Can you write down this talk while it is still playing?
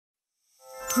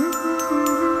So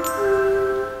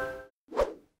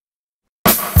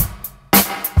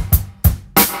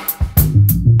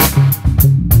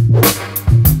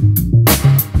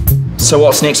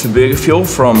what's next for BurgerFuel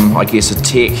from, I guess, a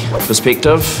tech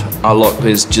perspective? Look,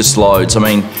 there's just loads. I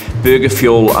mean,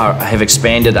 BurgerFuel have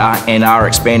expanded and are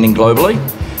expanding globally.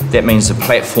 That means the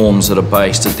platforms that are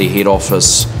based at their head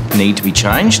office need to be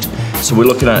changed. So we're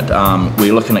looking at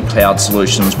cloud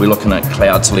solutions. We're looking at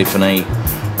cloud telephony.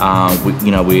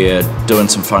 We're doing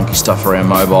some funky stuff around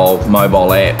mobile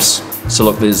apps. So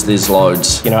look, there's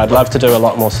loads. I'd love to do a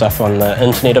lot more stuff on the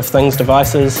Internet of Things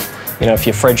devices. If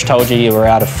your fridge told you were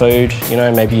out of food,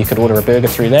 maybe you could order a burger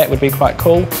through that, would be quite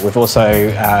cool. We've also,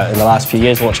 in the last few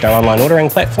years, launched our online ordering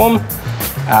platform,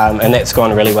 and that's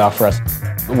gone really well for us.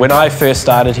 When I first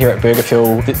started here at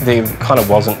BurgerFuel, there kind of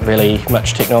wasn't really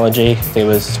much technology. There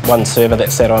was one server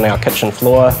that sat on our kitchen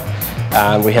floor.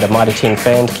 We had a Mighty 10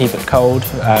 fan to keep it cold.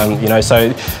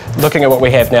 So looking at what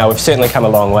we have now, we've certainly come a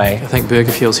long way. I think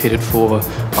BurgerFuel's headed for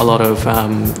a lot of,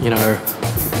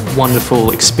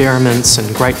 wonderful experiments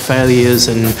and great failures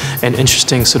and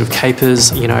interesting sort of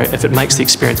capers. If it makes the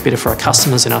experience better for our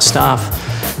customers and our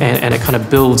staff and it kind of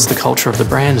builds the culture of the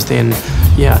brand, then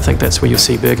yeah, I think that's where you'll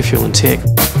see BurgerFuel in tech.